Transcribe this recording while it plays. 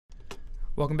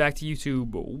Welcome back to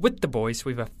YouTube with the boys.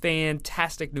 We have a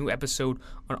fantastic new episode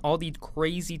on all the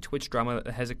crazy Twitch drama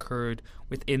that has occurred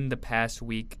within the past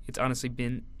week. It's honestly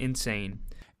been insane.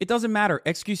 It doesn't matter.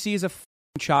 XQC is a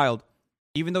child.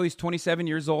 Even though he's 27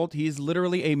 years old, he is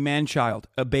literally a man-child,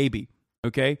 a baby,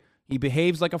 okay? He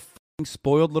behaves like a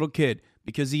spoiled little kid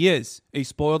because he is a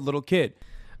spoiled little kid.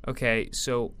 Okay,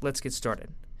 so let's get started.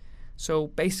 So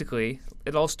basically,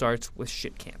 it all starts with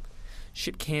Shit Camp.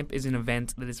 Shit Camp is an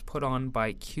event that is put on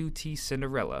by QT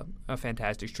Cinderella, a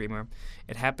fantastic streamer.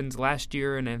 It happened last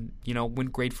year and,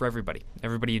 went great for everybody.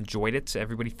 Everybody enjoyed it.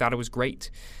 Everybody thought it was great.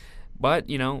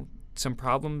 But, some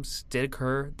problems did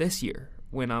occur this year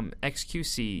when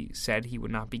XQC said he would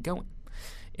not be going.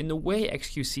 In the way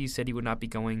XQC said he would not be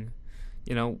going,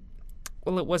 it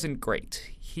wasn't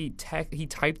great. He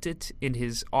typed it in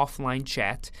his offline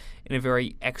chat in a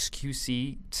very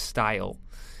XQC style.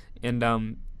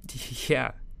 And,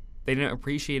 yeah, they didn't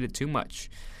appreciate it too much.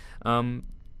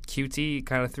 QT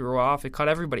kind of threw off. It caught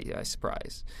everybody by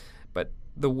surprise. But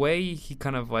the way he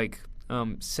kind of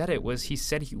said it was he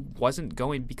said he wasn't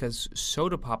going because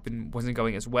Soda Poppin' wasn't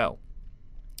going as well.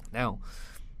 Now,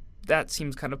 that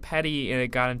seems kind of petty, and it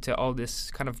got into all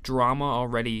this kind of drama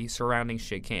already surrounding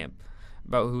Shit Camp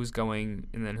about who's going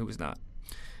and then who was not.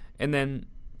 And then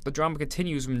the drama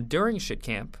continues when during Shit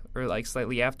Camp, or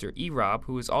slightly after, E-Rob,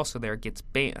 who is also there, gets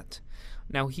banned.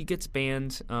 Now, he gets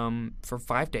banned for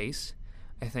 5 days,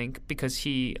 I think, because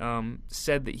he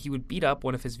said that he would beat up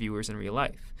one of his viewers in real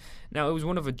life. Now, it was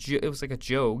it was like a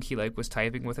joke. He was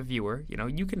typing with a viewer.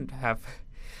 You can have,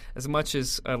 as much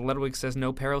as Ludwig says,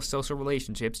 no parallel social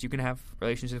relationships, you can have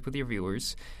relationships with your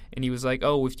viewers. And he was like,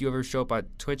 oh, if you ever show up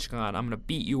at TwitchCon, I'm going to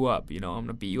beat you up, I'm going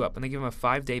to beat you up. And they give him a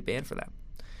 5-day ban for that.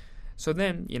 So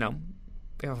then, if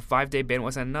a 5-day ban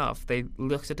wasn't enough, they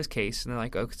looked at his case and they're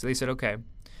like, okay, so they said, okay,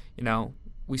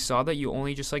 we saw that you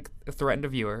only just threatened a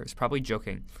viewer. It's probably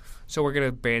joking. So we're going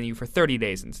to ban you for 30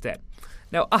 days instead.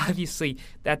 Now, obviously,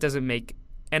 that doesn't make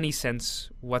any sense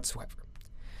whatsoever.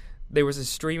 There was a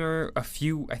streamer a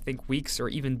few, I think, weeks or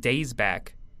even days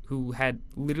back who had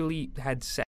literally had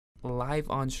sex live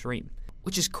on stream,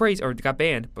 which is crazy, or got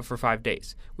banned, but for 5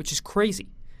 days, which is crazy.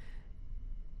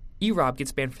 E-Rob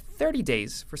gets banned for 30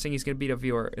 days for saying he's going to beat a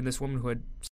viewer, and this woman who had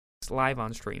sex live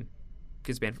on stream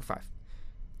gets banned for 5.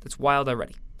 That's wild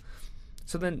already.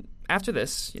 So then after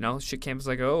this, Shit Camp is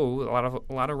like, oh,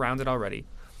 a lot around it already.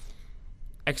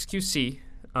 XQC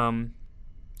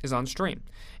is on stream,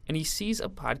 and he sees a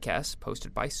podcast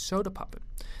posted by Soda Poppin'.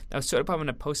 Now, Soda Poppin'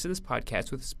 had posted this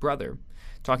podcast with his brother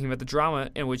talking about the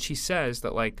drama, in which he says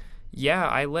that, yeah,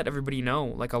 I let everybody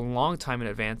know, a long time in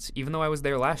advance, even though I was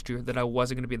there last year, that I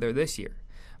wasn't going to be there this year.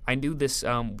 I knew this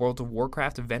World of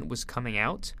Warcraft event was coming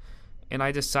out, and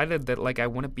I decided that, I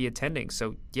wouldn't be attending.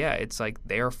 So, yeah, it's,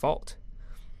 their fault.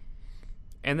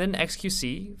 And then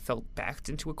XQC felt backed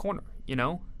into a corner,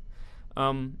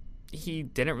 He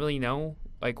didn't really know,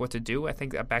 what to do. I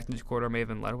think that backed into a corner may have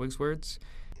been Ludwig's words.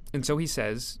 And so he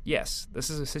says, yes, this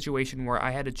is a situation where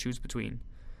I had to choose between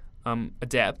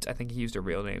Adept, I think he used a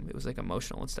real name, it was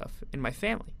emotional and stuff, in my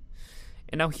family.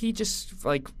 And now he just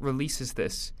releases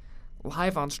this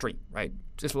live on stream, right?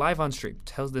 Just live on stream,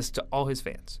 tells this to all his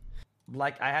fans.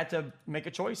 I had to make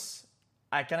a choice.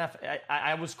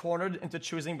 I was cornered into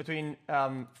choosing between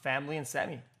family and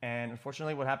Sammy, and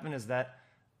unfortunately what happened is that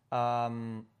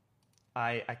I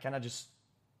kind of just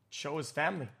chose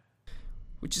family,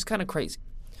 which is kind of crazy.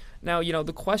 Now,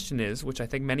 the question is, which I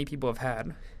think many people have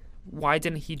had, why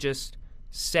didn't he just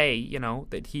say,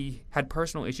 that he had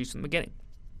personal issues from the beginning?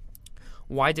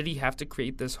 Why did he have to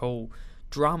create this whole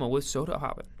drama with Soda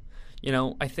Poppin'?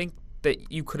 I think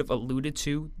that you could have alluded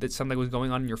to that something was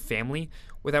going on in your family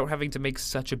without having to make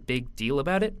such a big deal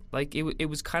about it. It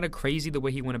was kind of crazy the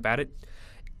way he went about it.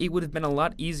 It would have been a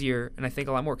lot easier and I think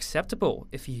a lot more acceptable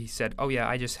if he said, oh yeah,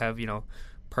 I just have,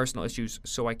 personal issues,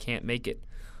 so I can't make it,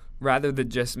 rather than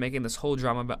just making this whole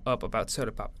drama up about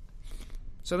Soda Poppin'.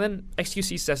 So then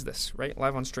XQC says this, right,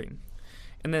 live on stream.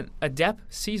 And then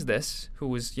Adept sees this, who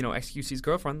was, XQC's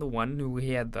girlfriend, the one who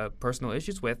he had the personal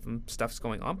issues with and stuff's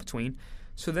going on between.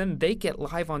 So then they get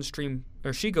live on stream,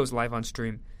 or she goes live on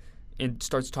stream and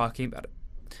starts talking about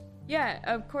it. Yeah,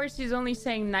 of course he's only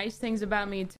saying nice things about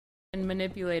me to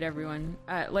manipulate everyone.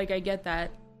 I get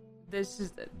that. This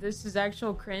is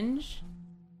actual cringe.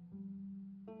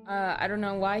 I don't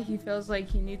know why he feels like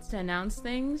he needs to announce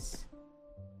things.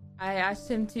 I asked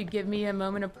him to give me a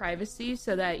moment of privacy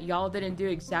so that y'all didn't do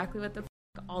exactly what the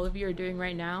all of you are doing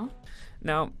right now.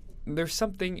 Now, there's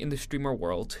something in the streamer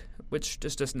world which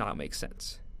just does not make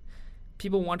sense.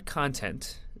 People want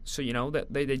content, so that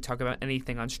they talk about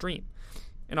anything on stream.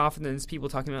 And often it's people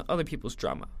talking about other people's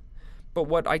drama. But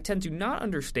what I tend to not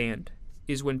understand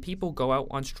is when people go out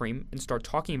on stream and start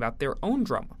talking about their own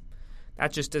drama.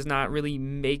 That just does not really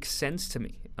make sense to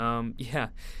me. Yeah,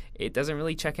 it doesn't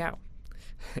really check out.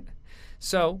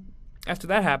 So, after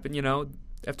that happened,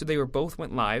 after they both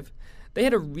went live, they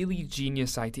had a really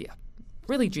genius idea.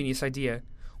 Really genius idea.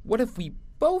 What if we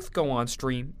both go on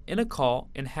stream in a call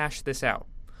and hash this out?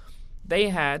 They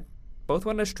both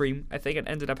went on a stream. I think it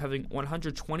ended up having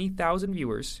 120,000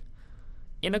 viewers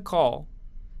in a call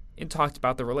and talked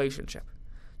about the relationship.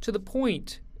 To the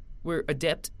point where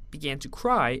Adept began to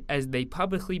cry as they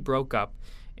publicly broke up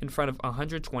in front of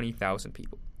 120,000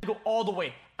 people. Go all the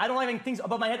way. I don't have any things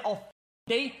above my head all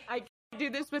day. I can't do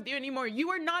this with you anymore. You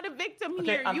are not a victim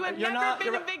Okay, here. You have never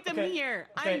been a victim here.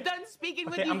 Okay. I'm done speaking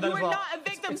with Okay, you. I'm done You as are well. not a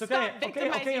victim. It's okay. Stop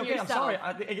victimizing Okay, yourself.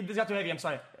 I'm sorry. This got too heavy. I'm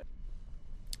sorry.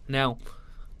 Now,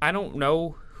 I don't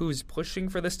know who's pushing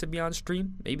for this to be on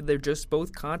stream. Maybe they're just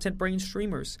both content brain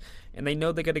streamers, and they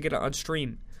know they got to get it on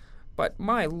stream. But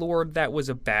my lord, that was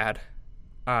a bad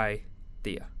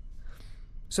idea.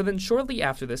 So then shortly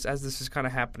after this, as this is kind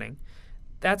of happening,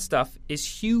 that stuff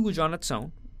is huge on its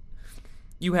own.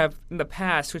 You have, in the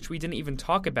past, which we didn't even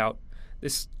talk about,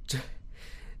 this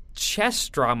chess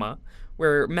drama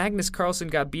where Magnus Carlsen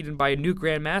got beaten by a new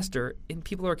grandmaster, and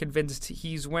people are convinced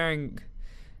he's wearing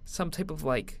some type of,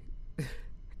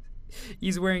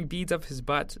 he's wearing beads up his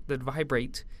butt that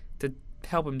vibrate to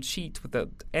help him cheat with the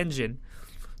engine.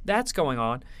 That's going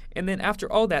on. And then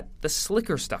after all that, the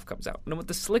Sliker stuff comes out. And what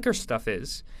the Sliker stuff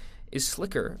is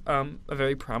Sliker, a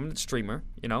very prominent streamer,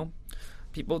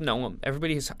 People know him. I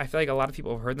feel like a lot of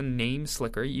people have heard the name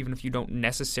Sliker, even if you don't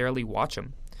necessarily watch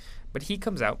him. But he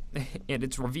comes out, and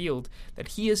it's revealed that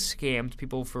he has scammed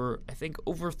people for, I think,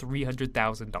 over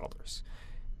 $300,000.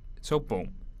 So,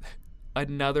 boom.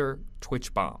 Another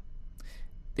Twitch bomb.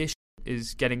 This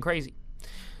is getting crazy.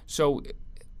 So,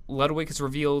 Ludwig has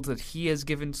revealed that he has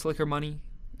given Sliker money.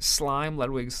 Slime,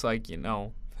 Ludwig's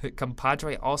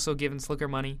compadre, also given Sliker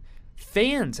money.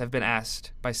 Fans have been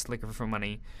asked by Sliker for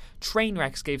money.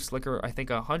 Trainwrecks gave Sliker, I think,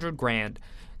 $100,000.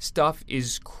 Stuff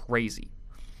is crazy.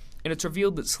 And it's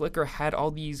revealed that Sliker had all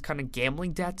these kind of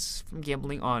gambling debts from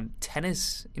gambling on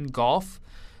tennis and golf.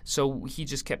 So he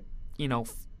just kept,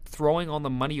 throwing all the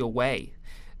money away.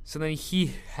 So then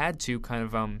he had to kind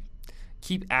of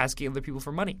keep asking other people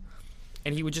for money.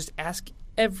 And he would just ask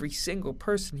every single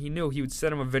person he knew. He would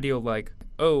send him a video like,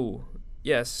 oh,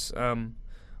 yes,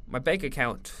 my bank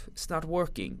account, it's not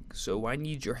working, so I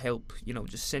need your help.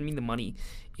 Just send me the money,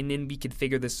 and then we can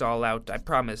figure this all out. I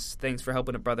promise. Thanks for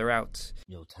helping a brother out.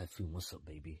 Yo, Typhoon, what's up,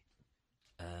 baby?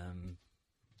 I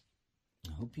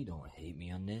hope you don't hate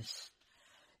me on this.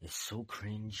 It's so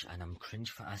cringe, and I'm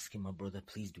cringe for asking my brother.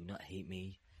 Please do not hate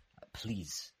me.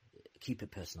 Please, keep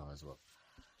it personal as well.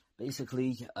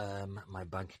 Basically, my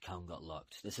bank account got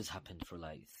locked. This has happened for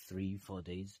 3-4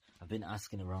 days. I've been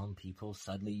asking around people.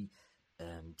 Sadly,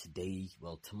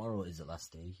 tomorrow is the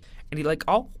last day. And he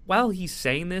while he's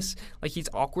saying this, he's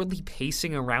awkwardly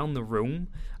pacing around the room.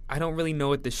 I don't really know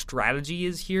what the strategy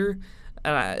is here.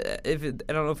 I don't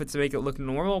know if it's to make it look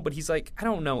normal, but he's I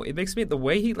don't know. It makes me, the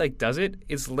way he does it,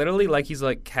 it's literally he's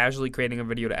casually creating a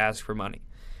video to ask for money.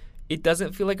 It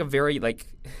doesn't feel like a very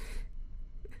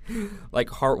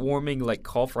heartwarming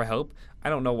call for help. I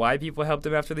don't know why people helped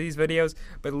him after these videos,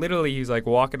 but literally he's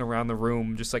walking around the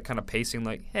room just kind of pacing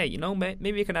hey,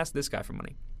 maybe I can ask this guy for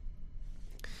money.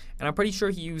 And I'm pretty sure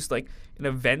he used an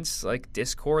events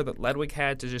Discord that Ludwig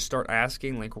had to just start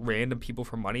asking random people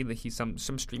for money that some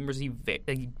streamers he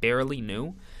barely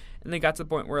knew. And they got to the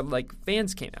point where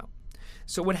fans came out.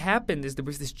 So what happened is there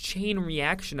was this chain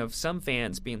reaction of some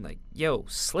fans being yo,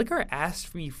 Sliker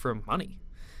asked me for money.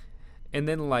 And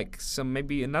then,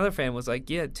 maybe another fan was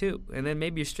yeah, too. And then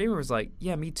maybe a streamer was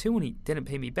yeah, me too, and he didn't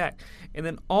pay me back. And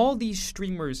then all these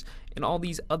streamers and all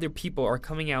these other people are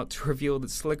coming out to reveal that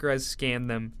Sliker has scammed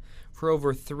them for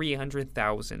over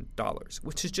 $300,000,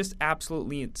 which is just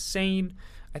absolutely insane.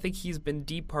 I think he's been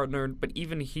departnered, but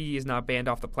even he is not banned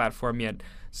off the platform yet.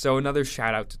 So another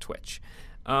shout out to Twitch.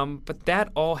 But that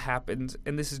all happened,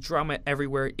 and this is drama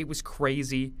everywhere. It was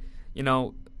crazy,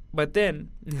 But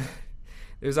then...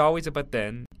 There's always a but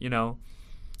then,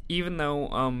 even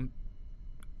though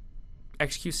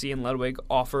XQC and Ludwig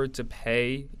offered to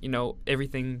pay,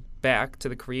 everything back to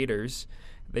the creators,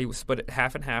 they split it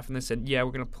half and half, and they said, yeah,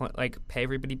 we're going to pay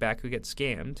everybody back who gets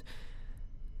scammed.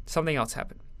 Something else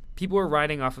happened. People were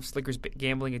riding off of Sliker's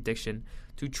gambling addiction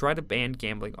to try to ban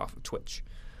gambling off of Twitch.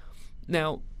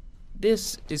 Now,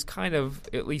 this is kind of,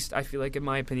 at least I feel in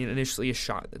my opinion, initially a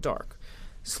shot in the dark.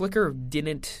 Sliker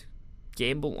didn't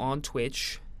gamble on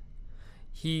Twitch.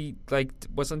 he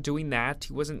wasn't doing that.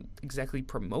 He wasn't exactly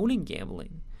promoting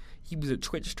gambling. He was a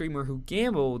Twitch streamer who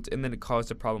gambled, and then it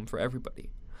caused a problem for everybody.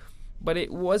 But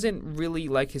it wasn't really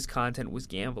like his content was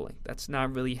gambling. That's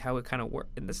not really how it kind of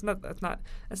worked. And that's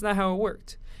not how it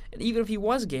worked. And even if he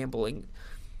was gambling,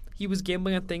 he was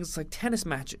gambling on things like tennis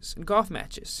matches and golf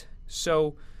matches.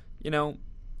 So,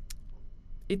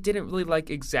 it didn't really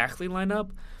exactly line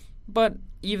up. But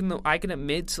even though I can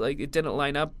admit it didn't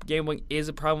line up, gambling is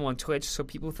a problem on Twitch. So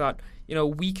people thought,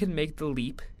 we can make the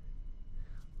leap.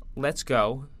 Let's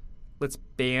go. Let's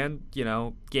ban,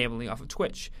 gambling off of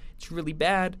Twitch. It's really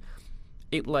bad.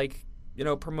 It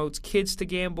promotes kids to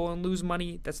gamble and lose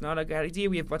money. That's not a good idea.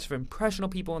 We have a bunch of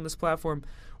impressionable people on this platform.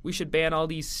 We should ban all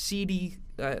these seedy,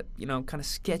 kind of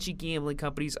sketchy gambling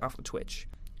companies off of Twitch.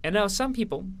 And now some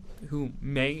people who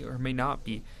may or may not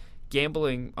be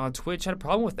gambling on Twitch had a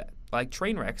problem with that. Like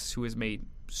Trainwrecks, who has made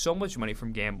so much money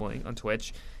from gambling on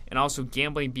Twitch, and also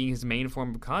gambling being his main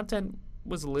form of content,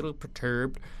 was a little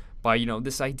perturbed by,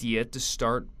 this idea to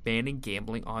start banning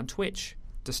gambling on Twitch,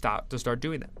 to start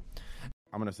doing that.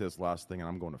 I'm going to say this last thing, and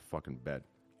I'm going to fucking bed.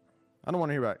 I don't want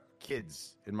to hear about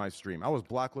kids in my stream. I was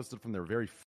blacklisted from their very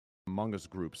Among Us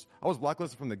groups. I was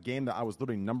blacklisted from the game that I was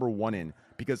literally #1 in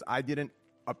because I didn't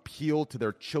appeal to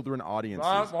their children audiences.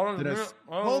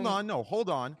 Hold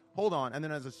on. And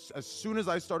then as soon as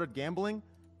I started gambling,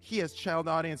 he has child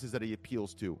audiences that he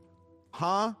appeals to.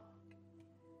 Huh?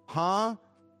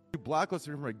 You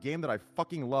blacklisted me from a game that I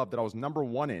fucking loved, that I was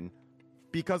 #1 in,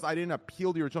 because I didn't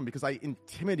appeal to your children, because I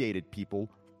intimidated people,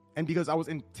 and because I was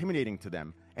intimidating to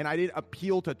them, and I didn't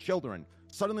appeal to children.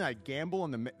 Suddenly I gamble,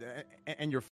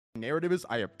 and your narrative is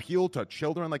I appeal to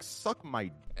children. Suck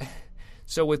my...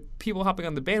 So with people hopping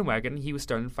on the bandwagon, he was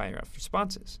starting to fire off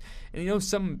responses. And,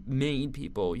 some main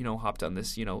people, hopped on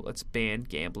this, let's ban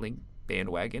gambling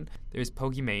bandwagon. There's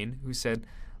Pokimane, who said,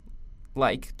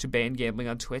 to ban gambling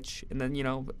on Twitch. And then,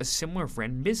 a similar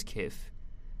friend, Mizkif,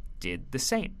 did the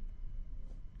same.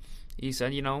 He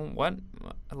said, what?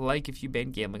 I if you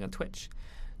ban gambling on Twitch.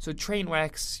 So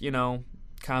Trainwrecks,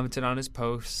 commented on his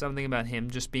post, something about him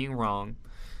just being wrong.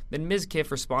 Then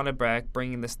Mizkif responded back,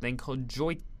 bringing this thing called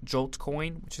Jolt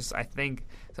Coin, which is, I think,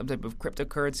 some type of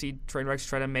cryptocurrency Trainwrecks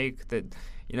tried to make that,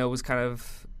 was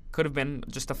could have been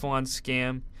just a full-on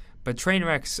scam. But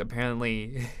Trainwrecks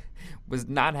apparently was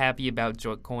not happy about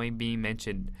Jolt Coin being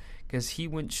mentioned, because he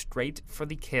went straight for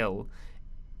the kill.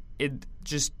 It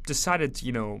just decided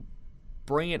to,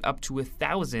 bring it up to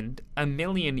 1,000, 1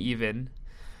 million even,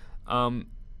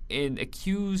 and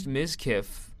accused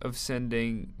Mizkif of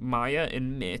sending Maya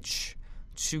and Mitch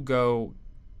to go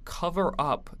cover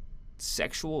up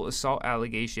sexual assault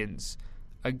allegations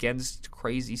against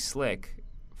Crazy Slick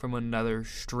from another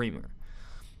streamer.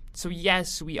 So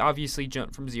yes, we obviously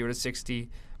jumped from 0 to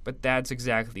 60, but that's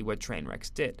exactly what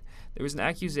Trainwrecks did. There was an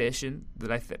accusation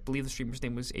that I believe the streamer's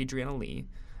name was Adriana Lee,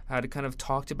 had kind of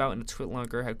talked about in a tweet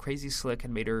longer how Crazy Slick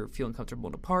had made her feel uncomfortable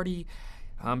in a party.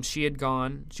 She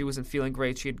wasn't feeling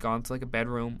great. She had gone to a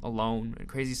bedroom alone, and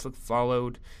Crazy Slick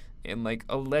followed and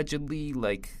allegedly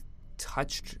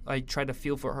touched, tried to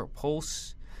feel for her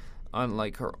pulse on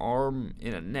her arm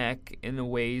and a neck in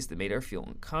ways that made her feel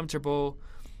uncomfortable.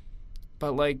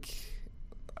 But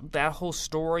that whole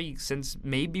story, since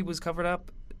maybe was covered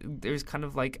up, there's kind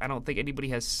of I don't think anybody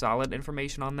has solid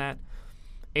information on that.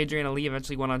 Adriana Lee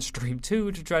eventually went on stream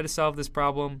too to try to solve this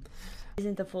problem.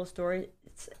 Isn't the full story.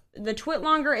 The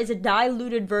Twitlonger is a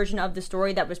diluted version of the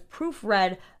story that was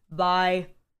proofread by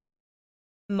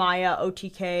Maya,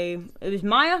 OTK. It was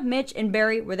Maya, Mitch, and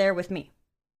Barry were there with me.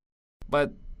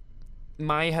 But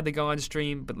Maya had to go on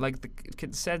stream, but the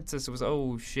consensus was,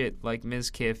 oh shit,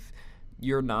 Mizkif,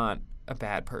 you're not a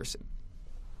bad person.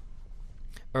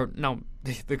 Or no,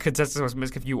 the consensus was,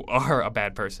 Mizkif, you are a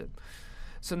bad person.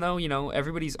 So now,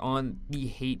 everybody's on the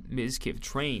hate Mizkif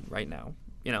train right now,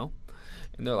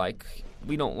 And they're like,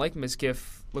 we don't like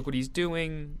Mizkif. Look what he's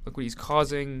doing. Look what he's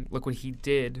causing. Look what he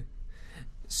did.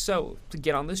 So, to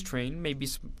get on this train, maybe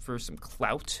for some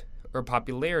clout or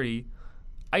popularity,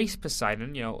 Ice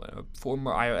Poseidon, a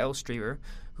former IRL streamer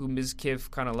who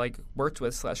Mizkif kind of worked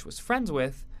with / was friends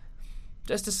with,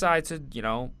 just decides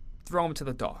to, throw him to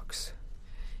the dogs.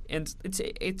 And it's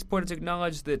important to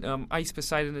acknowledge that Ice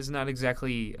Poseidon is not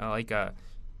exactly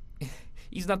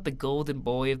he's not the golden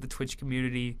boy of the Twitch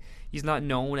community. He's not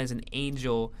known as an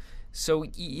angel. So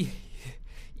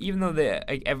even though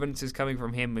the evidence is coming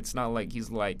from him, it's not like he's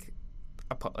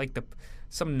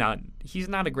some nun. He's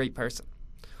not a great person.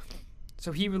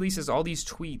 So he releases all these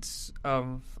tweets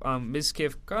of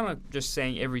Mizkif kind of just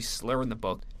saying every slur in the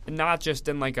book, and not just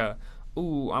in a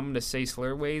ooh, I'm gonna say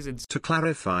slur ways in To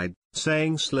clarify,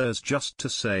 saying slurs just to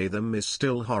say them is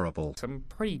still horrible. some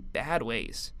pretty bad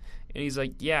ways. And he's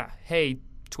like, yeah, hey,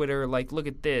 Twitter, like, look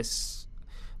at this.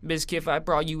 Mizkif, I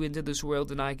brought you into this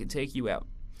world and I can take you out.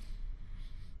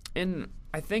 And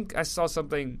I think I saw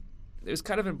something that was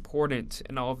kind of important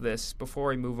in all of this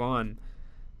before I move on,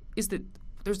 is that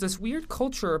there's this weird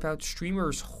culture about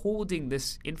streamers holding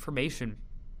this information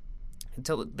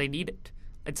until they need it.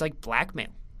 It's like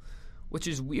blackmail, which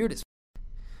is weird as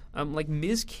like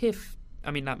Mizkif,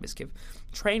 not Mizkif,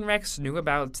 Trainwrecks knew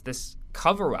about this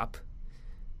cover-up,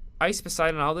 Ice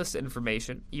Poseidon, all this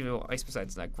information, even though Ice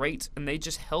Poseidon's not great, and they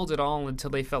just held it all until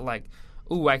they felt like,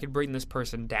 ooh, I could bring this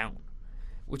person down,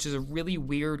 which is a really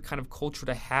weird kind of culture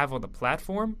to have on the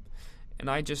platform, and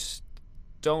I just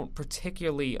don't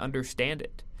particularly understand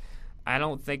it. I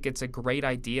don't think it's a great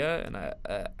idea, and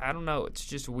I don't know, it's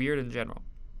just weird in general.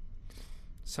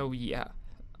 So yeah,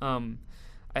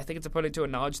 I think it's important to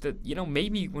acknowledge that, you know,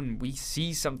 maybe when we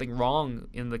see something wrong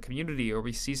in the community or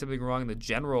we see something wrong in the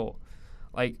general,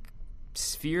 like,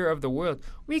 sphere of the world,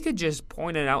 we could just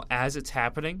point it out as it's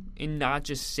happening and not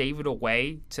just save it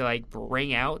away to, like,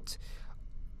 bring out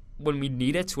when we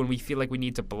need it, when we feel like we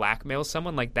need to blackmail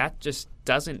someone. Like, that just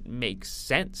doesn't make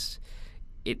sense.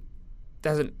 It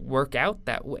doesn't work out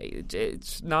that way.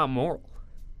 It's not moral.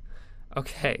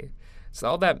 Okay, so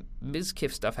all that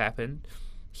Mizkif stuff happened.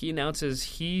 He announces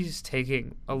he's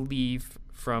taking a leave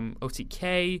from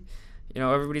OTK. You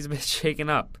know, everybody's a bit shaken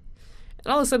up.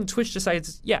 And all of a sudden, Twitch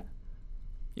decides, yeah,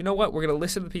 you know what? We're going to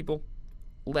listen to the people.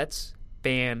 Let's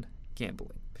ban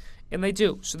gambling. And they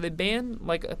do. So they ban,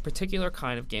 like, a particular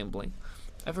kind of gambling.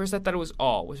 At first, I thought it was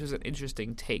all, which was an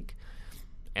interesting take.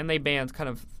 And they banned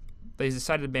they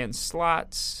decided to ban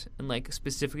slots and, like,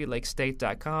 specifically, like,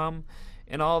 stake.com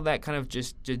and all that kind of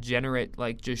just degenerate,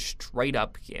 like, just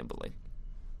straight-up gambling.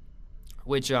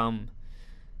 Which, you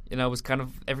know, was kind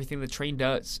of everything the train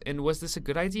does. And was this a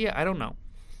good idea? I don't know.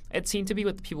 It seemed to be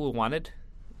what the people wanted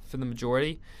for the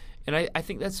majority, and I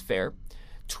think that's fair.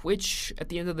 Twitch, at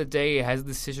the end of the day, has the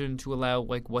decision to allow,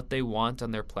 like, what they want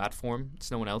on their platform.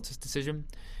 It's no one else's decision.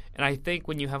 And I think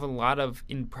when you have a lot of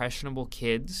impressionable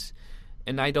kids,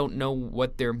 and I don't know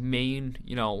what their main,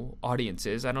 you know, audience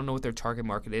is, I don't know what their target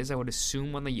market is, I would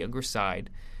assume on the younger side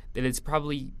that it's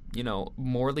probably, you know,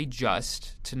 morally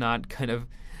just to not kind of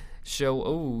show,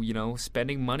 oh, you know,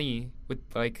 spending money with,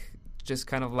 like, just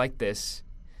kind of like this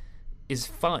is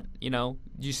fun, you know?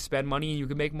 You spend money and you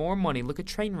can make more money. Look at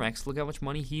Trainwrecks. Look how much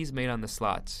money he's made on the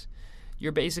slots.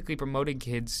 You're basically promoting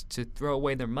kids to throw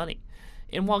away their money.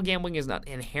 And while gambling is not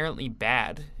inherently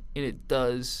bad, and it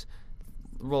does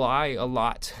rely a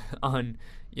lot on,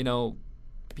 you know,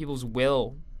 people's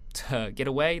will to get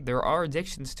away, there are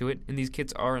addictions to it, and these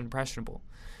kids are impressionable.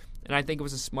 And I think it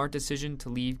was a smart decision to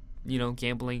leave, you know,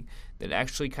 gambling that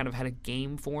actually kind of had a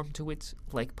game form to it,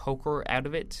 like poker out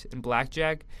of it and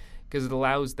blackjack, because it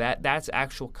allows that's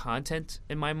actual content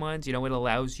in my mind. You know, it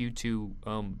allows you to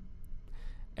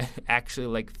actually,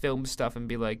 like, film stuff and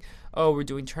be like, oh, we're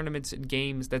doing tournaments and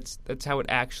games. That's how it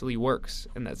actually works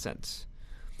in that sense.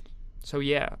 So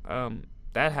yeah,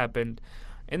 that happened.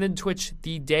 And then Twitch,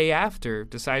 the day after,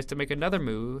 decides to make another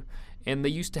move. And they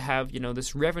used to have, you know,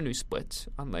 this revenue split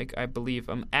on, like, I believe,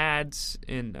 ads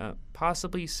and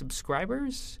possibly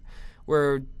subscribers,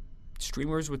 where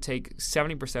streamers would take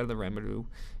 70% of the revenue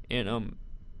and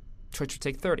Twitch would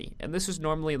take 30. And this was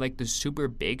normally, like, the super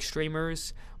big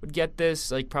streamers would get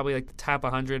this, like, probably, like, the top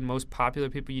 100 most popular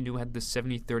people you knew had the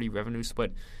 70-30 revenue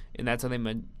split, and that's how they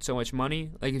made so much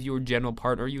money. Like, if you were general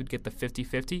partner, you would get the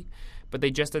 50-50, but they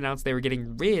just announced they were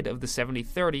getting rid of the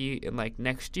 70-30 in, like,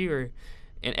 next year,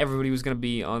 and everybody was going to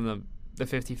be on the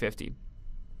 50-50.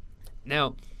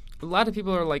 Now, a lot of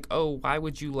people are like, oh, why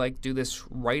would you, like, do this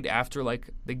right after, like,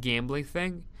 the gambling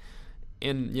thing?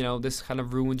 And, you know, this kind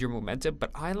of ruined your momentum, but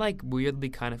I, like, weirdly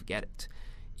kind of get it.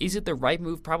 Is it the right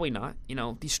move? Probably not. You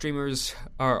know, these streamers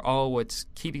are all what's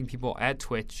keeping people at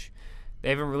Twitch. They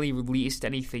haven't really released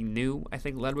anything new. I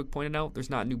think Ludwig pointed out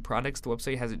there's not new products. The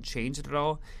website hasn't changed at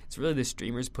all. It's really the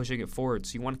streamers pushing it forward.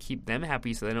 So you want to keep them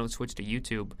happy so they don't switch to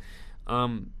YouTube.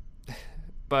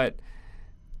 But,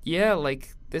 yeah,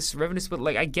 like, this revenue split,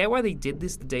 like, I get why they did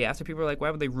this the day after. People are like, why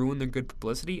would they ruin their good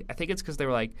publicity? I think it's because they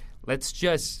were like, let's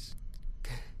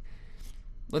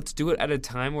do it at a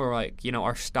time where, like, you know,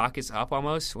 our stock is up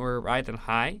almost, we're riding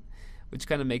high, which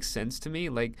kind of makes sense to me.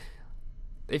 Like,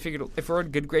 they figured if we're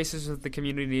in good graces with the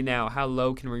community now, how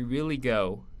low can we really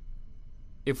go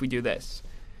if we do this?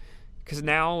 Because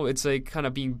now it's, like, kind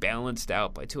of being balanced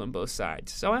out by two on both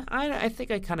sides. So I think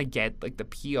I kind of get, like, the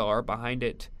PR behind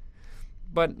it.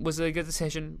 But was it a good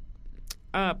decision?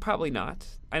 Probably not.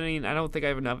 I mean, I don't think I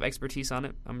have enough expertise on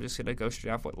it. I'm just gonna go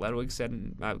straight off what Ludwig said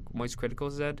and Moist Critical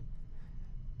said.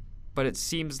 But it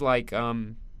seems like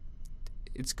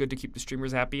it's good to keep the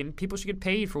streamers happy, and people should get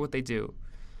paid for what they do.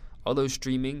 Although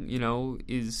streaming,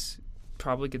 is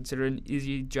probably considered an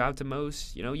easy job to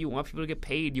most. You want people to get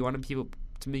paid. You want people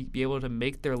to be able to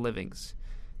make their livings.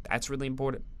 That's really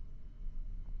important.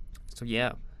 So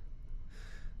yeah.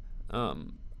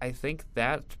 I think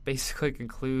that basically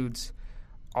concludes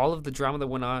all of the drama that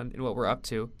went on and what we're up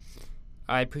to.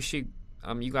 I appreciate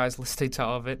you guys listening to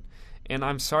all of it. And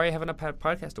I'm sorry I haven't had a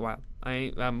podcast in a while.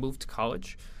 I moved to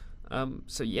college.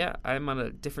 So yeah, I'm on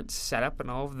a different setup and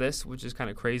all of this, which is kind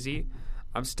of crazy.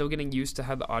 I'm still getting used to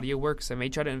how the audio works. I may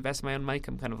try to invest in my own mic.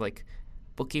 I'm kind of like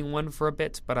booking one for a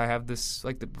bit, but I have this,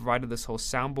 like, they provided this whole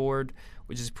soundboard,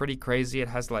 which is pretty crazy. It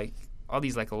has like all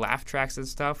these like laugh tracks and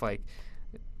stuff, like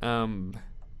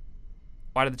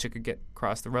why did the chicken get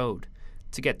across the road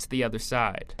to get to the other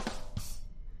side?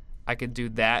 I can do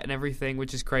that and everything,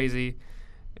 which is crazy.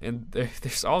 And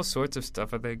there's all sorts of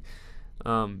stuff, I think.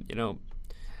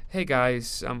 Hey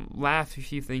guys, laugh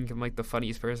if you think I'm like the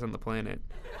funniest person on the planet.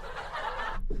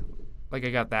 Like, I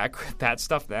got that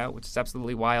stuff now, which is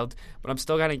absolutely wild. But I'm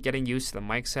still kind of getting used to the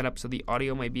mic setup, so the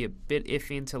audio might be a bit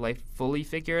iffy until I fully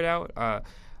figure it out.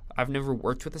 I've never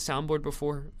worked with a soundboard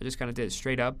before. I just kind of did it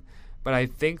straight up. But I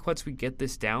think once we get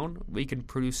this down, we can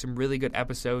produce some really good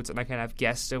episodes, and I can have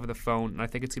guests over the phone, and I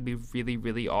think it's going to be really,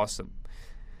 really awesome.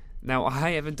 Now,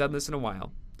 I haven't done this in a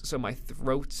while, so my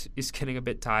throat is getting a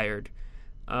bit tired.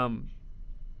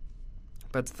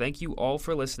 But thank you all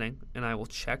for listening, and I will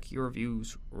check your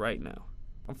reviews right now.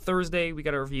 On Thursday, we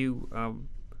got a review.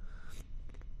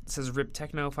 It says Rip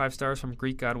Techno, 5 stars from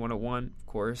Greek God 101, of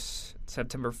course.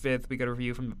 September 5th, we got a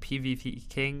review from the PvP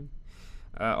King,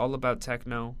 all about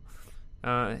techno.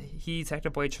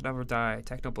 Technoblade shall never die.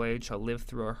 Technoblade shall live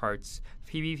through our hearts.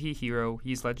 PvP hero,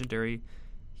 he's legendary.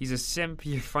 He's a simp,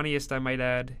 you're funniest, I might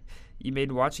add. You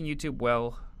made watching YouTube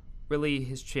well. Really,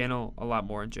 his channel a lot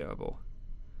more enjoyable.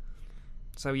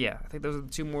 So yeah, I think those are the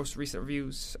 2 most recent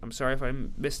reviews. I'm sorry if I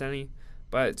missed any,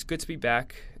 but it's good to be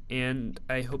back, and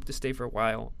I hope to stay for a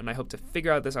while, and I hope to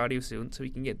figure out this audio soon so we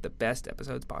can get the best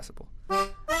episodes possible.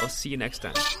 I'll see you next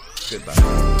time. Goodbye.